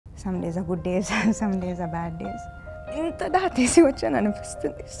Some days are good days, some days are bad days. ఇంత దాటేసి వచ్చాను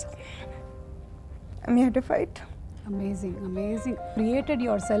అనిపిస్తుంది. I'm here to fight. Amazing, amazing. Created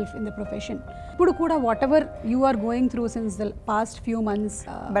yourself in the profession. ఇప్పుడు కూడా whatever you are going through since the past few months.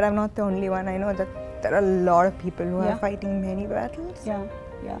 But I'm not the only one. I know that there are a lot of people who are fighting many battles. Yeah,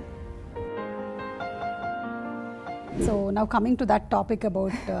 yeah. So now coming to that topic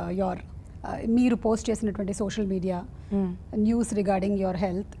about your మీరు post చేసినటువంటి social media news regarding your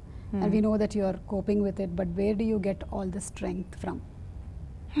health and we know that you are coping with it, but where do you get all the strength from?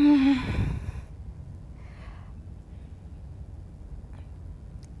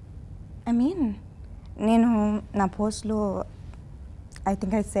 I mean, నేను నా పోస్ట్లో I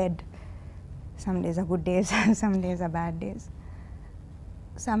think I said some days are good days, some days are bad days.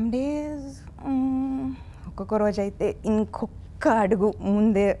 Some days ఒక్కొక్క రోజు అయితే ఇంకొక అడుగు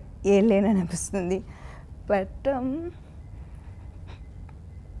ముందే ఏలేనని అనిపిస్తుంది. బట్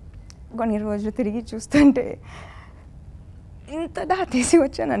కొన్ని రోజులు తిరిగి చూస్తుంటే ఇంత దాటేసి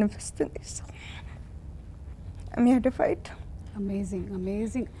వచ్చాను అనిపిస్తుంది. So I'm here to fight. Amazing,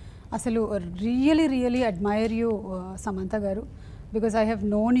 amazing. అసలు really admire you, Samantha garu, because I have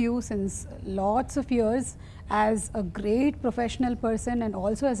known you since lots of years as a great professional person and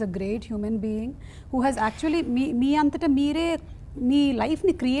also as a great human being who has actually మీ అంతటా మీరే మీ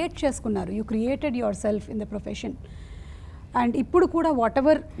లైఫ్ని create చేసుకున్నారు. You created yourself in the profession. And ఇప్పుడు కూడా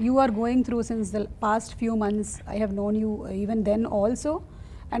whatever you are going through since the past few months, I have known you even then also,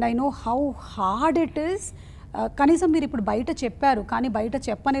 and I know how hard it is. కనీసం మీరు ఇప్పుడు బయట చెప్పారు, కానీ బయట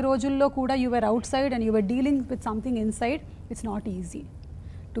చెప్పని రోజుల్లో కూడా you were outside and you were dealing with something inside. It's not easy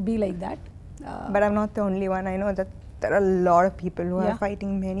to be like that. But I'm not the only one. I know that there are a lot of people who are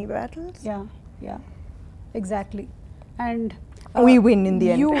fighting many battles. Yeah, exactly. And we win in the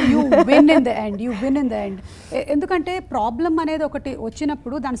end. You win in the end. You win in the end. ఎందుకంటే problem అనేది ఒకటి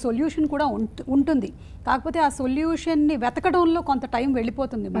వచ్చినప్పుడు దాని solution కూడా ఉంటుంది. కాకపోతే ఆ సొల్యూషన్ని వెతకడంలో కొంత టైం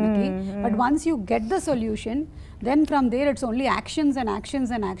వెళ్ళిపోతుంది మనకి. But once you get the solution, then from there it's only actions and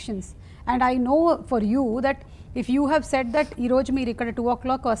actions and actions. And I know for you that if you have said that ఈరోజు మీరు ఇక్కడ 2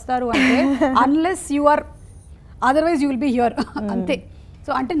 o'clock వస్తారు అంటే unless you or otherwise you will be here అంతే.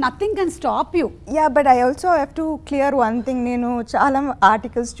 So అంటే nothing can stop you. Yeah, but I also have to clear one thing. నేను చాలా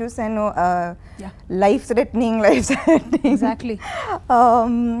articles చూసాను, life threatening. Exactly.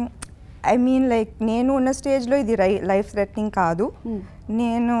 I mean like నేను ఉన్న స్టేజ్లో ఇది లైఫ్ థ్రెటనింగ్ కాదు.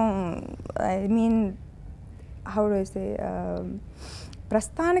 నేను I mean how do I say,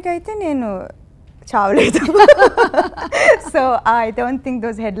 ప్రస్తుతానికైతే నేను చావలేదు. So I don't think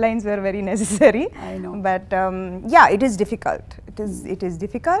those headlines were very necessary. I know. But yeah, it is difficult. It is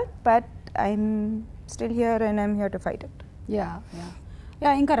difficult, but I'm still here and I'm here to fight it. Yeah,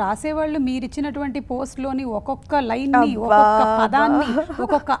 ఇంకా రాసేవాళ్ళు మీరు ఇచ్చినటువంటి పోస్ట్లోని ఒక్కొక్క లైన్ని, ఒక్కొక్క పదాన్ని,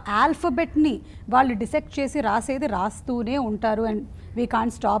 ఒక్కొక్క ఆల్ఫబెట్ని వాళ్ళు డిసెక్ట్ చేసి రాస్తూనే ఉంటారు. And we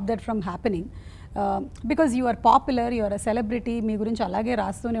can't stop that from happening. Because you are popular, you are a celebrity. మీ గురించి అలాగే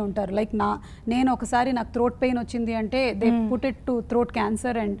రాస్తూనే ఉంటారు. లైక్ నేను ఒకసారి నాకు థ్రోట్ పెయిన్ వచ్చింది అంటే they put it to throat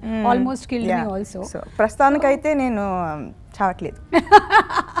cancer and almost killed me also. ప్రస్తుతానికైతే నేను చావట్లేదు.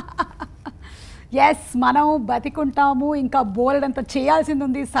 ఎస్, మనం బతికుంటాము, ఇంకా బోల్డ్ అంత చేయాల్సింది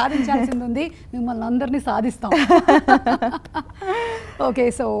ఉంది, సాధించాల్సింది ఉంది. మిమ్మల్ని అందరినీ సాధిస్తాం. ఓకే,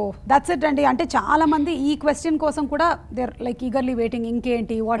 సో దట్స్ ఇట్ అండి. అంటే చాలామంది ఈ క్వశ్చన్ కోసం కూడా దేర్ లైక్ ఈగర్లీ వెయిటింగ్,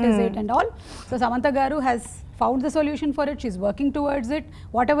 ఇంకేంటి, what is it and all. So Samantha గారు has found the solution for it. She is working towards it.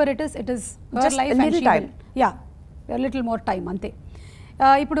 What ever it is her life and she will, yeah, little more time అంతే.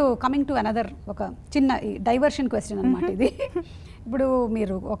 ఇప్పుడు coming to another ఒక చిన్న diversion question అనమాట ఇది. ఇప్పుడు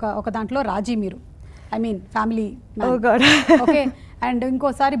మీరు ఒక దాంట్లో రాజీ, మీరు I mean family, okay, and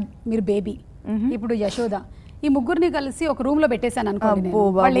ఇంకోసారి మీరు బేబీ, ఇప్పుడు యశోద. ఈ ముగ్గురిని కలిసి ఒక రూమ్లో పెట్టేశాను అనుకోండి,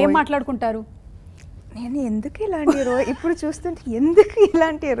 వాళ్ళు ఏం మాట్లాడుకుంటారు? నేను ఎందుకు ఇలాంటి రోల్ ఇప్పుడు చూస్తుంటే ఎందుకు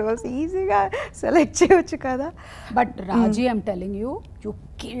ఇలాంటి రోల్స్ ఈజీగా సెలెక్ట్ చేయవచ్చు కదా. But Raji, I'm telling you, you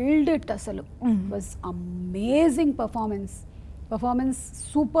killed it. అసలు వాజ్ అమేజింగ్ పర్ఫార్మెన్స్.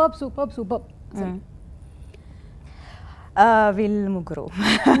 సూపర్. వీళ్ళు ముగ్గురు.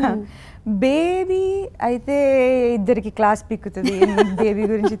 బేబీ అయితే ఇద్దరికి క్లాస్ పిక్కుతుంది, బేబీ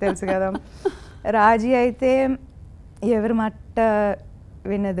గురించి తెలుసు కదా. రాజీ అయితే ఎవరి మాట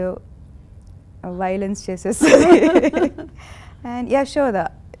వినదు, వైలెన్స్ చేసేస్తుంది. అండ్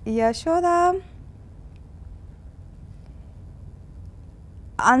యశోద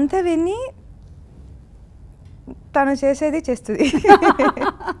అంత విని తను చేసేది చేస్తుంది.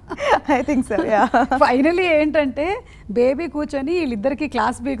 I think so, yeah. Finally ఏంటంటే బేబీ కూర్చొని వీళ్ళిద్దరికి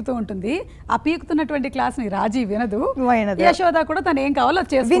క్లాస్ పీకుతూ ఉంటుంది. ఆ పీకుతున్నటువంటి క్లాస్ని రాజీ వినదు, యశోద కూడా తను ఏం కావాలో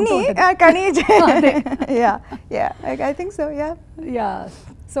అది చేసుకుంటూ ఉంటుంది. I think so, yeah.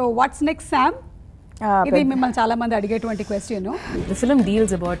 So what's next, Sam? ఇది మిమ్మల్ని చాలా మంది అడిగేటువంటి question. The film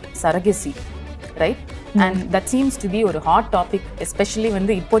deals about surrogacy, right? And that seems to be a hot topic, especially when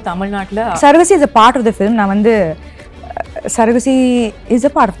the இப்போ தமிழ்நாட்டுல surrogacy is a part of the film. நான் வந்து surrogacy is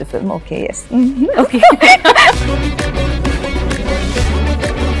a part of the film. Okay, yes. Okay.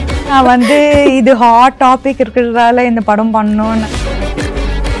 நான் வந்து இது hot topic இருக்கிறதால இந்த படம் பண்ணோன்னு.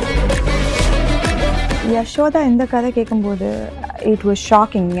 யசோதா இந்த கதை கேட்கும்போது it was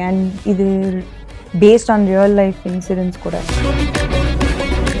shocking and இது based on real life incidents கூட.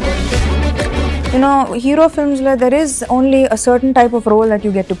 You know, hero films la there is only a certain type of role that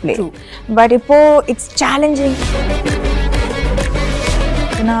you get to play. True. But ipo it's challenging.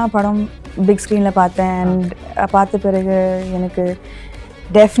 Na padam big screen la paathen and paatha piragu enakku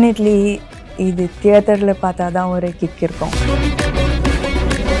definitely idu theater la paatha dhaan oru kick irukum.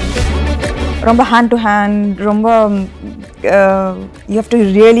 Romba hand to hand, romba you have to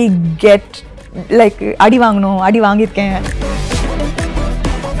really get like adi vaangirken.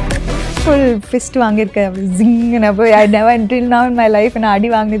 Full fist வாங்கியிருக்கேன், ஜிங்னு. அப்போ I never until now in my life நான் அடி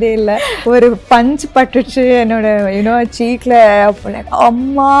வாங்கினதே இல்லை. ஒரு punch பட்டுச்சு என்னோட சீக்கில். அப்போ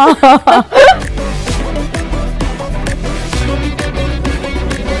அம்மா.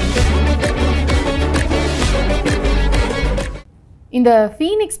 இந்த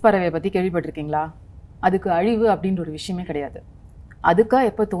ஃபீனிக்ஸ் பறவையை பற்றி கேள்விப்பட்டிருக்கீங்களா? அதுக்கு அழிவு அப்படின்ற ஒரு விஷயமே கிடையாது. அதுக்காக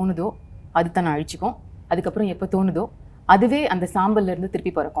எப்போ தோணுதோ அது தன்னை அழிச்சிக்கும். அதுக்கப்புறம் எப்போ தோணுதோ அதுவே அந்த சாம்பல்ல இருந்து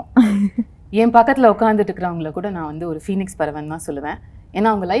திருப்பி பறக்கும். என் பக்கத்தில் உட்காந்துட்டு இருக்கிறவங்கள கூட நான் வந்து ஒரு ஃபீனிக்ஸ் பறவைன்னு தான் சொல்லுவேன். ஏன்னா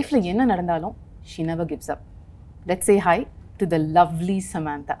அவங்க லைஃப்பில் என்ன நடந்தாலும் she never gives up. Let's say hi to the lovely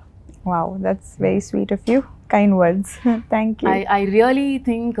Samantha. Wow, that's very sweet of you. Kind words. Thank you. I really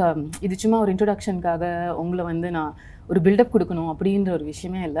think இது சும்மா ஒரு இன்ட்ரோடக்ஷனுக்காக உங்களை வந்து நான் ஒரு பில்டப் கொடுக்கணும் அப்படின்ற ஒரு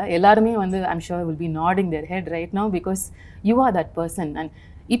விஷயமே இல்லை. எல்லாருமே வந்து I'm sure will be nodding their head right now because you are that person. And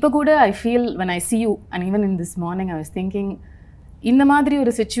இப்போ கூட I feel when I see you and even in this morning I was thinking இந்த மாதிரி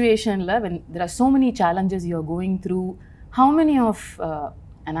ஒரு situationல when there are so many challenges you are going through, how many of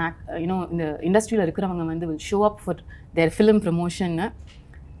you know in the industryல இருக்கிறவங்க வந்து will show up for their film promotion.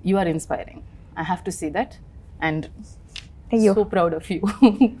 You are inspiring, I have to say that, and so proud of you.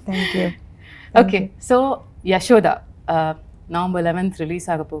 Thank you. Okay, so Yashoda November 11th release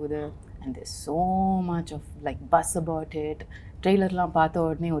ஆக போகுது and there's so much of like buzz about it. ட்ரெய்லர்லாம் பார்த்த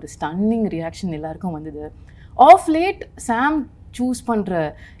உடனே ஒரு stunning reaction எல்லாருக்கும் வந்தது. Of late Sam choose பண்ணுற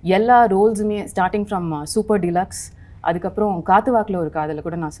எல்லா ரோல்ஸுமே starting from super deluxe, அதுக்கப்புறம் காத்து வாக்கில் ஒரு காதலை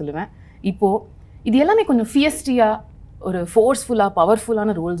கூட நான் சொல்லுவேன். இப்போது இது எல்லாமே கொஞ்சம் ஃபியஸ்டியாக ஒரு ஃபோர்ஸ்ஃபுல்லாக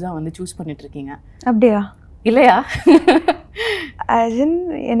பவர்ஃபுல்லான ரோல்ஸாக வந்து சூஸ் பண்ணிட்டுருக்கீங்க. அப்படியா? இல்லையா?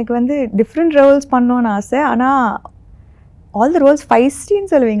 எனக்கு வந்து டிஃப்ரெண்ட் ரோல்ஸ் பண்ணோன்னு ஆசை. ஆனால் ஆல் த ரோல்ஸ்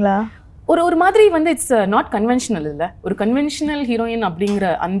ஃபைஸ்டின்னு சொல்லுவீங்களா? ஒரு மாதிரி வந்து இட்ஸ் நாட் கன்வென்ஷனல் இல்லை. ஒரு கன்வென்ஷனல் ஹீரோயின் அப்படிங்கிற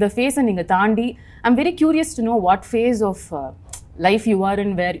அந்த ஃபேஸை நீங்கள் தாண்டி I'm very curious to know what face of life you are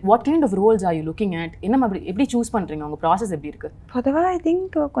in, where what kind of roles are you looking at? என்ன மாதிரி எப்படி சூஸ் பண்ணுறீங்க? உங்கள் ப்ராசஸ் எப்படி இருக்குது? பொதுவாக ஐ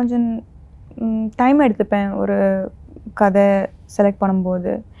திங்க் கொஞ்சம் டைம் எடுத்துப்பேன் ஒரு கதை செலக்ட்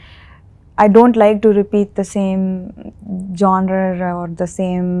பண்ணும்போது. I don't like to repeat the same ஜான்ரர் R the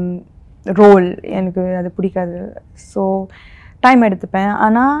same role. எனக்கு அது பிடிக்காது. ஸோ டைம் எடுத்துப்பேன்.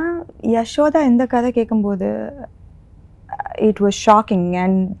 ஆனால் யசோதா இந்த கதை கேட்கும்போது இட் வாஸ் ஷாக்கிங்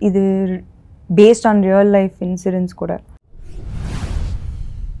அண்ட் இது based on real life incidents கூட.